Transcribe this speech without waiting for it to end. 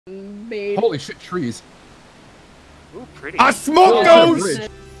Made. Holy shit, trees. Ooh, pretty. I smoke those!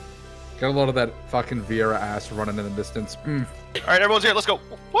 Got a lot of that fucking Vieira ass running in the distance. Alright, everyone's here, let's go.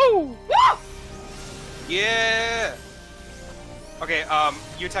 Woo! Yeah! Okay,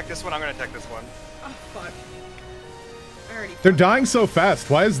 you attack this one, I'm gonna attack this one. Oh, fuck. I already. They're dying so fast.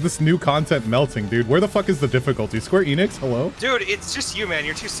 Why is this new content melting, dude? Where the fuck is the difficulty? Square Enix, hello? Dude, it's just you, man.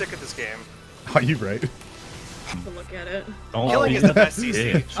 You're too sick at this game. Are you right? To look at it. Killing is the best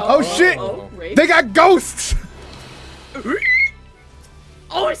CC. Oh, shit! Rape. They got ghosts!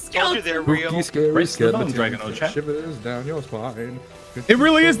 Oh, it's Told you they're Spooky, real. scary, skeleton, Dragon Old chat. shivers down your spine. It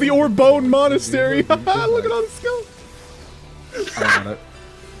really is the Orbonne Monastary. Look at all the skills. I want it.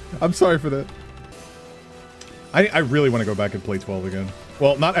 I'm sorry for that. I really want to go back and play 12 again.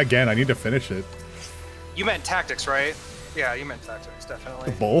 Well, not again. I need to finish it. You meant tactics, right? Yeah, you meant tactics,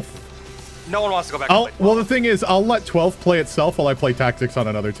 definitely. Both? No one wants to go back and play 12. Well, the thing is, I'll let 12 play itself while I play tactics on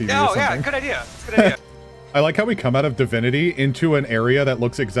another TV or Oh, something. yeah, good idea. Good idea. I like how we come out of Divinity into an area that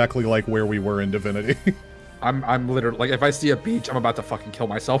looks exactly like where we were in Divinity. I'm literally, like, if I see a beach, I'm about to fucking kill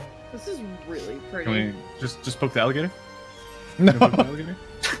myself. This is really pretty. Can we just poke the alligator? No. Poke the alligator?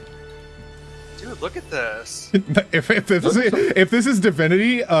 Dude, look at this. if this is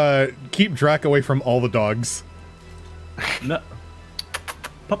Divinity, keep Drac away from all the dogs. No.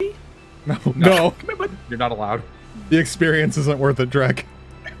 Puppy? No. Come here, bud. You're not allowed. The experience isn't worth it, Drac.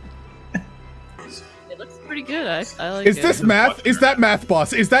 It looks pretty good. I like Is it. this math? Is that math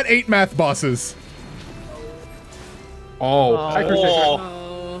boss? Is that 8 math bosses? Oh,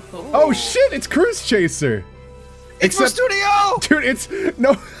 Oh. Oh shit, it's Cruise Chaser. It's my studio! Dude, it's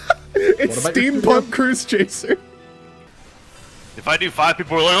no it's What about your Steampunk studio? Cruise Chaser. If I do 5,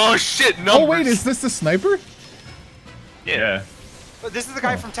 people are like, oh shit, numbers. Oh wait, is this the sniper? Yeah. But this is the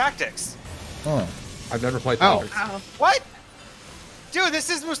guy from Tactics. Oh. I've never played Ow. tactics. Wow. What? Dude, this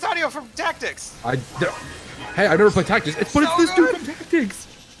is Mustadio from Tactics. Hey, I've never played tactics. But it's this dude from tactics.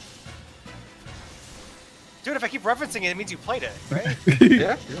 Dude, if I keep referencing it, it means you played it, right?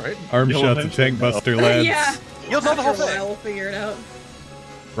 Yeah, you're right. Arm You'll shot to eventually tank know. buster, lads. Yeah. You'll know the whole After a while, thing. we'll figure it out.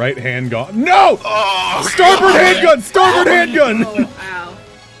 Right hand gone. No! Oh, Starboard handgun! Starboard handgun! Oh, ow.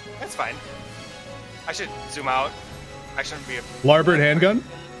 That's fine. I should zoom out. I shouldn't be a... Larboard handgun?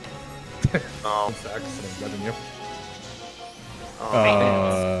 Oh.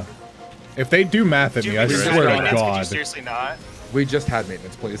 If they do math at Dude, me, I we just had swear to maintenance. Could you God. seriously not? We just had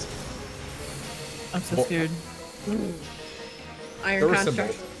maintenance, please. I'm so scared. Iron There were construct.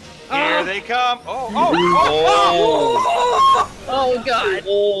 symbols. Here they come. Oh. Oh, God.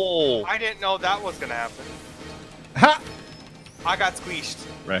 Oh. I didn't know that was gonna happen. Ha! I got squeezed.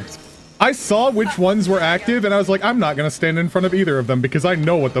 Right. I saw which ones were active, and I was like, I'm not gonna stand in front of either of them because I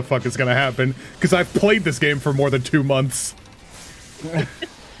know what the fuck is gonna happen because I've played this game for more than 2 months.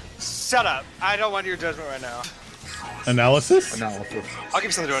 Shut up. I don't want your judgment right now. Analysis? Analysis. I'll give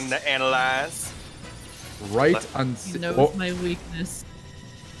you something to analyze. Right You unseen. know Oh, it's my weakness.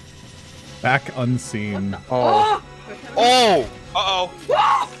 Back unseen. oh. Oh. Uh-oh.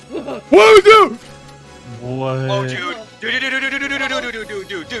 Whoa, dude! What? Oh, dude. Dude.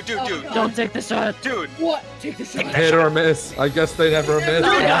 Don't take the shot. Dude. What? Take the shot. Hit or miss. I guess they never miss.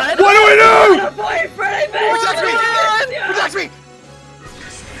 Oh God. What do we do? Protect me! Protect me!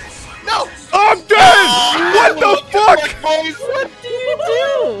 No! I'm dead! What the fuck? What do you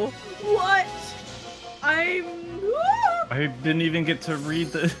do? What? I'm. I didn't even get to read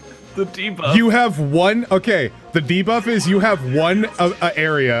the debuff. You have one. Okay, the debuff is you have one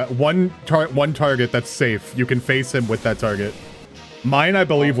area, one target that's safe. You can face him with that target. Mine, I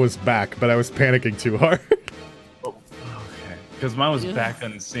believe, was back, but I was panicking too hard. Okay. Because mine was Yeah. back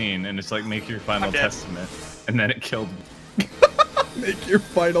unseen, and it's like make your final I'm dead. testament, and then it killed me. Make your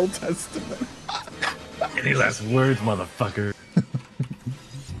final testament. Any last words, motherfucker?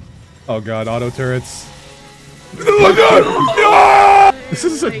 Oh god, auto turrets. Oh god! Ah! This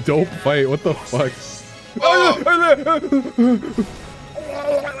is a dope fight. What the fuck?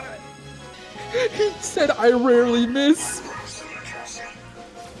 He said I rarely miss.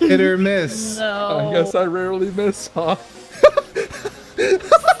 Hit or miss. No. I guess I rarely miss, huh?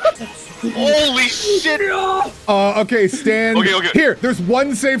 Holy shit. Okay, stand Okay. here. There's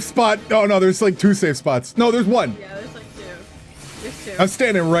one safe spot. Oh no, there's like 2 safe spots. No, there's one. Yeah, there's like 2. There's 2. I'm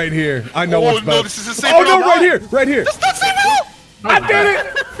standing right here. I know Oh, what's no, best. this is a safe Oh no, route. right here, right here. That's not safe at all. I did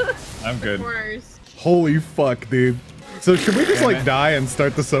it. I'm good. Worse. Holy fuck, dude. So should we just like die and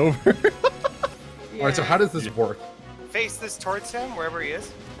start this over? Alright, so how does this work? Face this towards him, wherever he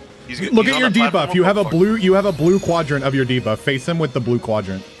is. Look at your debuff. You have a blue quadrant of your debuff. Face him with the blue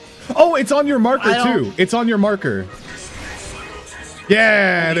quadrant. Oh, it's on your marker too. It's on your marker.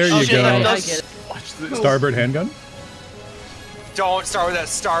 Yeah, there you Okay, go. I get it. Watch this. Starboard handgun. Don't start with that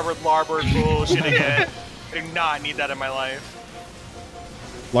starboard larboard bullshit again. I do not need that in my life.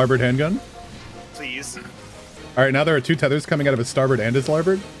 Larboard handgun. Please. All right, now there are 2 tethers coming out of his starboard and his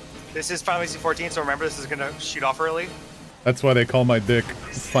larboard. This is Final Fantasy 14, so remember this is gonna shoot off early. That's why they call my dick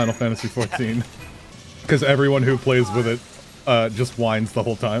Final Fantasy 14. Because everyone who plays with it just whines the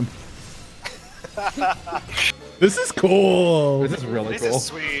whole time. This is cool. This is really This cool. is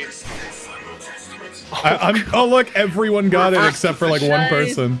sweet. Oh look, everyone got it except for like one Nice.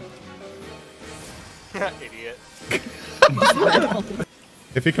 person. Idiot.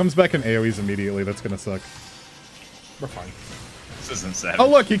 If he comes back in AoEs immediately, that's gonna suck. We're fine. This isn't savage. Oh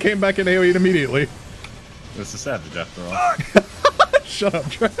look, he came back in AoE immediately. This is savage after all. Shut up,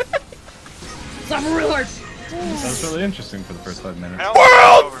 Trey. Stop real hard. That was really interesting for the first 5 minutes. I don't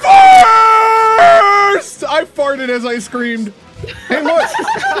World think it's first! I farted as I screamed. Hey, look!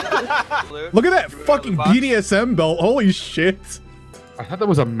 over. Look at that fucking BDSM belt. Holy shit. I thought that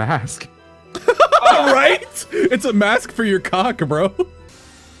was a mask. Right? It's a mask for your cock, bro.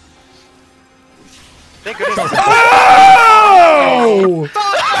 Thank goodness. Oh!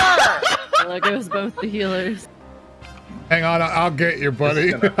 There goes both the healers. Hang on, I'll get you,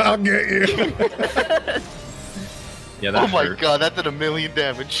 buddy. I'll get you. Yeah, that Oh my hurt. god, that did 1,000,000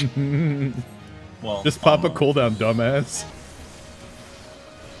 damage. Well, Just pop a almost. cooldown, dumbass.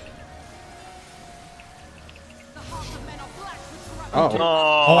 Oh,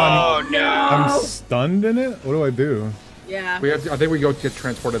 Oh, I'm, no. I'm stunned in it? What do I do? Yeah. we have. I think we go get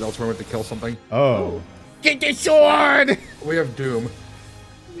transported elsewhere. We have to kill something. Oh. Get the sword! We have Doom.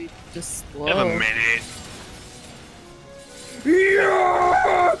 We just Give a slow. minute.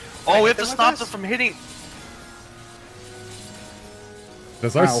 Yeah! Oh, we have to with stop this? them from hitting.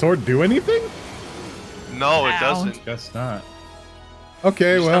 Does our Ow. sword do anything? No, it Ow. doesn't. Guess not.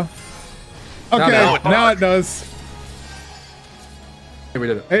 Okay, well. Now Okay, it now does. it does. Hey, we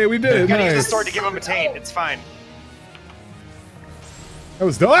did it. Hey, we did it. Gotta use the Nice. sword to give him a taint. It's fine. That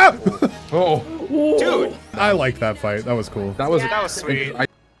was dope. Ah! Oh, Dude, I like that fight. That was cool. that was. that was sweet.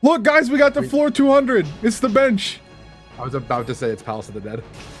 Look, guys, we got the floor 200. It's the bench. I was about to say it's Palace of the Dead.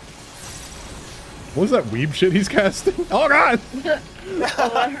 What was that weeb shit he's casting? Oh, God. Oh,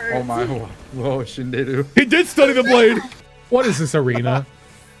 that hurts. Oh my. Whoa, Shinderu. He did study the blade. What is this arena?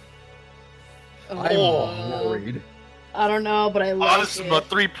 I'm Oh. worried. I don't know, but I Oh, like this is it. my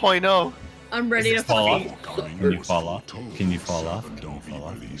 3.0. I'm ready to Fall fucking. off? Can you fall off? Can you fall off? Can you fall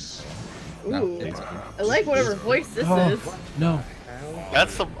off? No, Ooh. it's- I like whatever voice this is. No.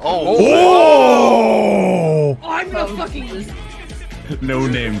 That's some. Oh. Oh! I'm gonna fucking. No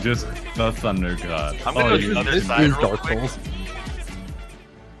name, just the Thunder God. I'm gonna you- do the other This side is real Dark quick. Souls.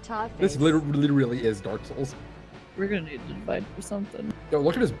 This literally is Dark Souls. We're gonna need to fight for something. Yo,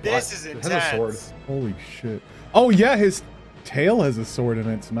 look at his butt. This is It has a sword. intense. Holy shit. Oh, yeah, his tail has a sword in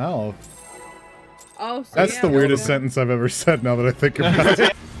its mouth. Oh, so That's yeah, the weirdest okay. sentence I've ever said now that I think about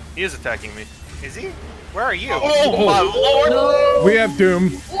it. He is attacking me. Is he? Where are you? Oh my lord! We have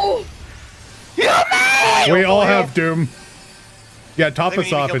Doom. Oh, We all have Doom. Yeah, top I think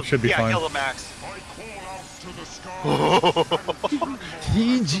us we need to off. kill It the- should be yeah, fine. kill the max.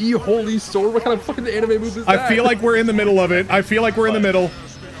 TG Holy Sword. What kind of fucking anime move is that? I feel like we're in the middle of it. I feel like we're in the middle.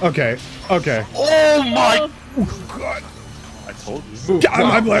 Okay. Okay. Oh my! I told you. Move,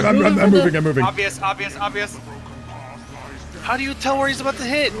 I'm moving. I'm moving. Obvious. How do you tell where he's about to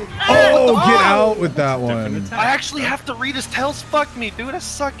hit? Oh, get out with that one. I actually have to read his tails. Fuck me, dude. I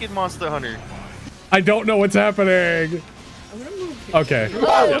suck in Monster Hunter. I don't know what's happening. I'm gonna move. Here. Okay.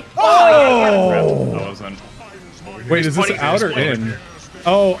 I Oh! wasn't. Wait, is this Funny, out or there's in?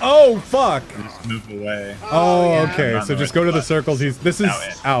 Oh, fuck. Just move away. Oh, yeah. okay. Not So the just right go to the spot. circles. This is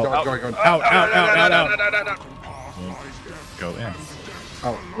Out. out. Go. Out. Go in.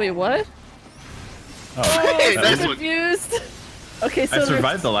 Wait, what? Oh, Hey, that that's was- what. Confused. Okay, so I there's-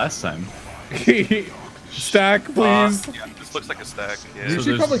 survived the last time. Stack, please. Yeah, this looks like a stack. You Yeah. So should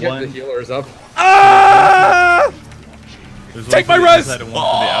there's probably get one- the healers up. Ah! There's Take one for my the res! inside and one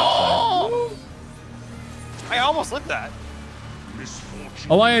for the outside. I almost lit that.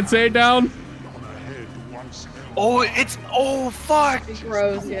 Alliance A down. Oh, it's. Oh, fuck. It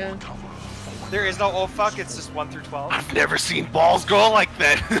grows, yeah. There is no oh fuck. It's just 1 through 12. I've never seen balls grow like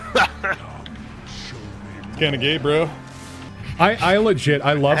that. Kinda gay, bro. I legit,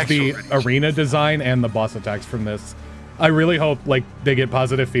 I love the Actual- arena design and the boss attacks from this. I really hope, like, they get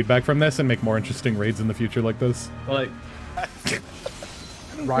positive feedback from this and make more interesting raids in the future like this. Like,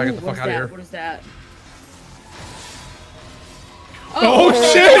 Ryan, Ooh, get the fuck what's out of that? here. What is that? Oh,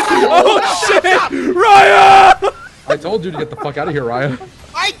 shit! Oh, shit! Raya! I told you to get the fuck out of here, Ryan.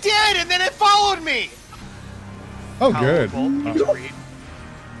 I did, and then it followed me. Oh, good.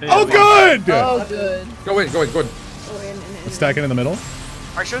 Oh, good! Oh, good. Go in, go in, go in. Stacking in the middle.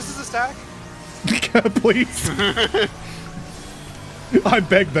 Are you sure this is a stack? Please. I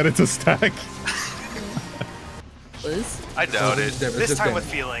beg that it's a stack. Liz? I doubt it. This time with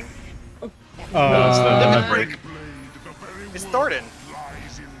feeling. Break. It's Thornton.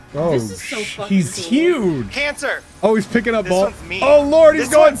 Oh, This is so fucking he's cool. huge. Cancer. Oh, he's picking up This ball. one's me. Oh Lord, he's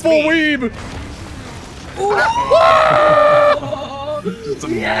This going one's full me. weeb. just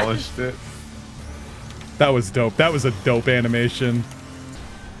demolished it. That was dope. That was a dope animation.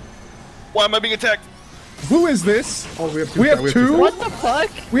 Why am I being attacked? Who is this? Oh, we have two. We have two? What the fuck?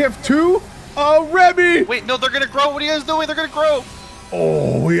 We have two? Oh, Remy! Wait, no, they're gonna grow. What are you guys doing? They're gonna grow.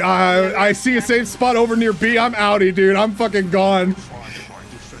 Oh, I see a safe spot over near B. I'm outie, dude. I'm fucking gone.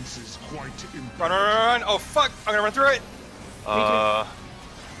 Run. Oh, fuck. I'm gonna run through it.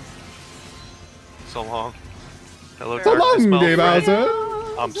 So long. Hello, So darkness, long, my old Dave friend. Bowser.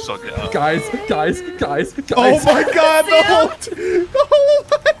 I'm so good. Guys. Oh my god, the whole alliance.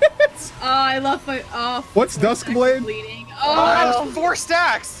 Oh, I love my. Oh. What's Duskblade? Bleeding. Oh, Oh. that's 4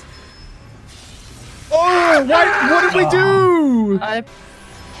 stacks. Oh, what did we do?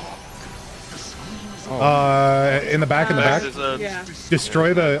 In the back, There's a- Yeah.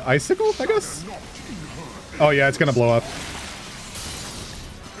 Destroy the icicle, I guess? Oh yeah, it's gonna blow up.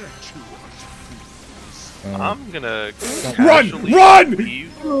 I'm gonna Run! casually Run!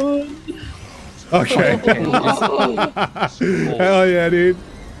 leave. Okay. Hell yeah, dude.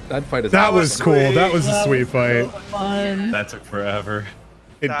 That fight is. That was cool. That was a sweet fight. Fun. That took forever.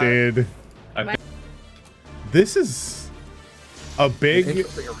 It did. This is a big,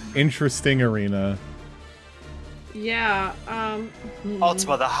 interesting arena. Yeah.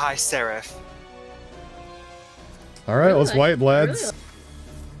 Ultima the High Seraph. All right, let's wipe, lads.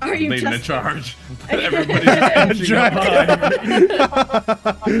 Are you Leading in just? charge. Everybody's just punching up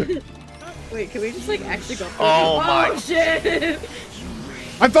behind. Wait, can we just like actually go? Oh my- shit!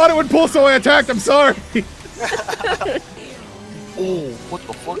 I thought it would pull, so I attacked. I'm sorry. Oh, what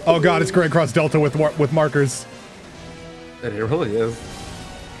the fuck? Oh god, it's Grand Cross Delta with markers. It really is.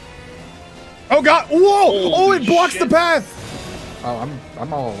 Oh god! Whoa! Oh, it blocks shit. the path. Oh,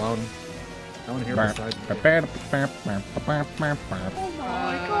 I'm all alone. No one here besides me.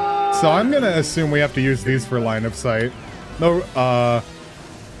 So I'm gonna assume we have to use these for line of sight. No,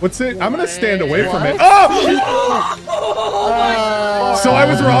 what's it? I'm gonna stand away from it. Oh! So I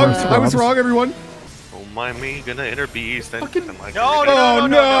was wrong. I was wrong, everyone. Don't mind me, gonna enter beast and like No, Oh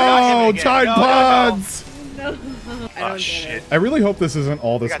no! no, Tide no, no, no. pods! No. I Oh don't shit. I really hope this isn't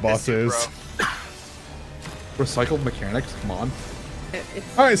all We this got boss dude, is. bro. Recycled mechanics. Come on. Get it.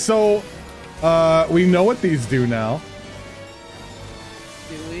 It's All right, so we know what these do now.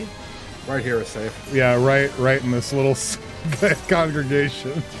 do we? Right here is safe. Yeah, right in this little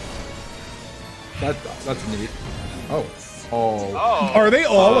congregation. That's neat. Oh. Oh. Are they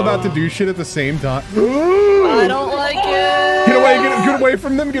all about to do shit at the same time? I don't like it. Get away! Get away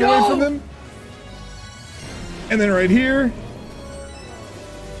from them! Get away from them! And then right here,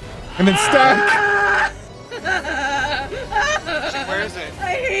 and then stack. Where is it?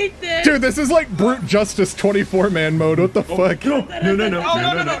 I hate this. Dude, this is like brute justice 24-man mode. What the fuck? No.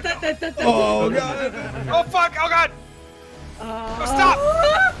 Oh god! Oh fuck! Oh god! Oh, stop!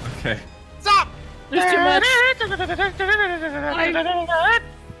 Okay. Stop! There's too much.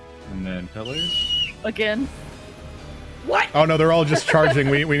 And then pillars. Again. What? Oh no, they're all just charging.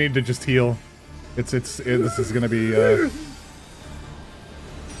 We need to just heal. This is gonna be.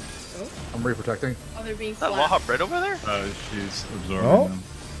 I'm reprotecting. Oh, they're being that slapped. Loha bread over there? She's absorbing Oh. them.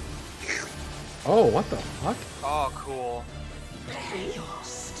 Oh, what the fuck? Oh, cool.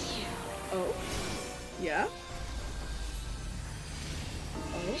 Oh. Yeah.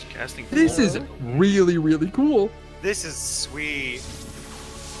 She's casting. This is really, really cool. This is sweet.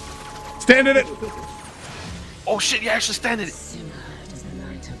 Stand in it. Oh shit! You actually stand in it.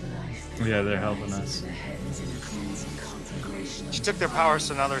 Yeah, they're helping us. She took their powers,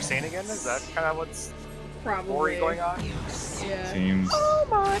 so now they're sane again? Is that kind of what's Probably. going on? Yeah. Seems. Ooh.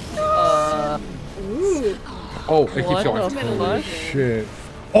 Oh, it keeps What going. the fuck? Shit.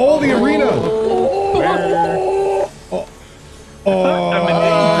 Oh, the arena.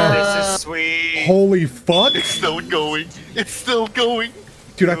 Oh. This is sweet. Holy fuck. It's still going. It's still going.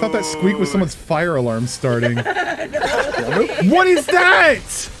 Dude, I thought that squeak was someone's fire alarm starting. What is that?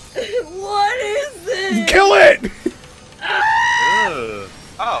 What is this? Kill it! Oh.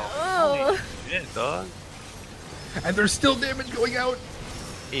 Oh. Yeah, dog. And there's still damage going out.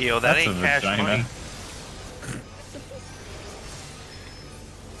 Ew, that That's ain't a cash vagina. money.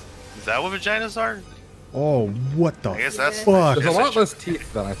 Is that what vaginas are? Oh, what the I guess that's. fuck? There's a lot less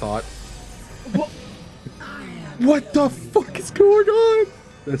teeth than I thought. What the fuck is going on?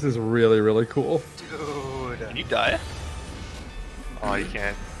 This is really, really cool. Dude. Can you die? Oh, you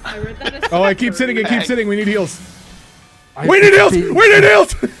can't. I read that as Oh, I keep sitting, I keep sitting. We need heals. I We need heals! We need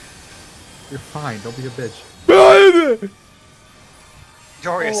heals! You're fine. Don't be a bitch.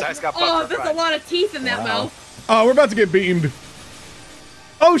 Dorius, I got Oh, butt for there's a lot of teeth in that mouth. Oh, we're about to get beamed.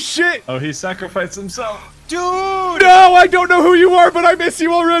 Oh, shit! Oh, he sacrificed himself. Dude! No, I don't know who you are, but I miss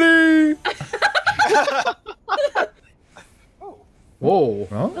you already! Whoa.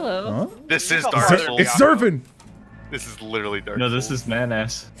 Huh? Hello. Huh? This is It's Dark Zer- Souls. It's surfing! This is literally Dark No, Souls. this is man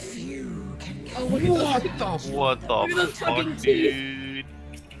ass. Oh, look at those. What the Look at those fucking fuck, teeth. dude?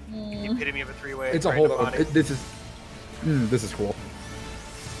 The epitome of a three-way. It's a right whole. in the body. This is. This is cool.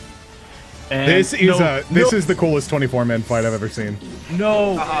 And This is the coolest 24-man fight I've ever seen.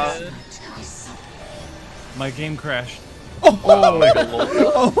 No. Uh-huh. My game crashed.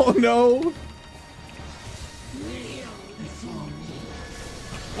 Oh no!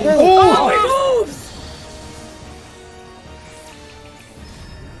 Oh, it moves!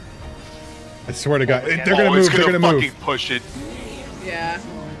 I swear to God, they're Oh, gonna it's move. They're gonna gonna fucking move. push it. Yeah.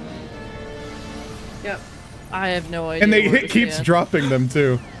 Yep. I have no idea. And they where hit to keeps stand. dropping them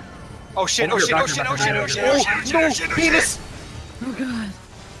too. Oh shit, oh Over shit, here, oh back shit, here, oh back shit, here, oh shit, back oh here. shit, oh shit, oh shit, oh shit, Penis! Oh god.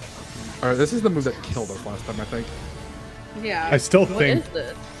 All right, this is the move that killed us last time, I think. Yeah. I still What think. is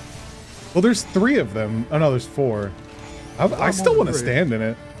this? Well, there's 3 of them. Oh no, there's 4. I still want to stand in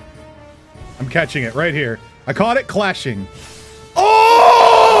it. I'm catching it right here. I caught it clashing.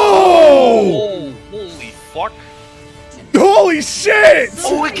 Oh! Holy fuck. Holy shit!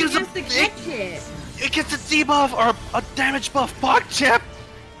 Oh, it gives a Just to catch it. it gets a debuff or a damage buff. Fuck, Chip.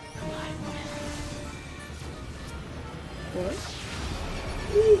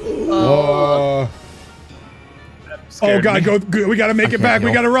 Oh God, go! We gotta make it back.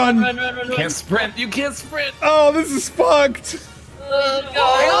 We gotta run. Run, run, run, run. Can't sprint. You can't sprint. Oh, this is fucked. Oh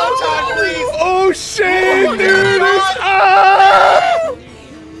god. Oh shit, dude! Ah!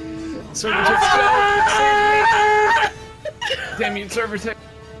 Server tech. Damn you, server tech.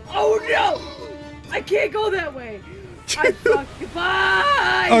 Oh no! I can't go that way. I fucked.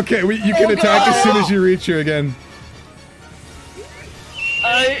 Goodbye. Okay, you can attack as soon as you reach here again.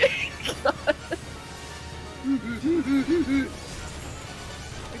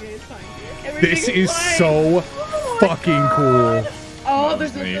 Okay, it's fine. This Everything is fine. so Oh my fucking cool. Oh,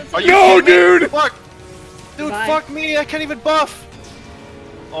 there's a. Are you No, kidding me? dude! Fuck. Dude, Bye. fuck me. I can't even buff.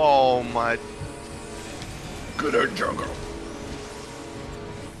 Oh my.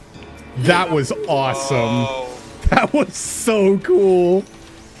 That was awesome. Oh. That was so cool.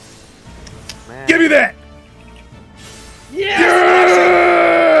 Man. Give me that! Yeah!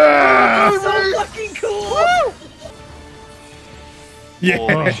 Yeah! So fucking cool! Yeah! Oh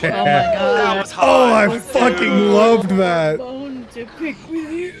my That god. was hot. Oh, I fucking loved that. Bone to pick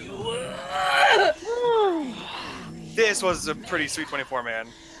with you. This was a pretty sweet 24-man.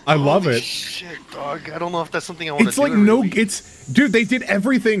 I love Holy it. Shit, dog. I don't know if that's something I want to It's do. like every no, week. dude, they did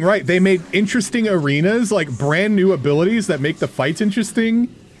everything right. They made interesting arenas, like brand new abilities that make the fights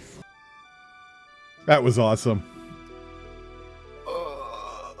interesting. That was awesome.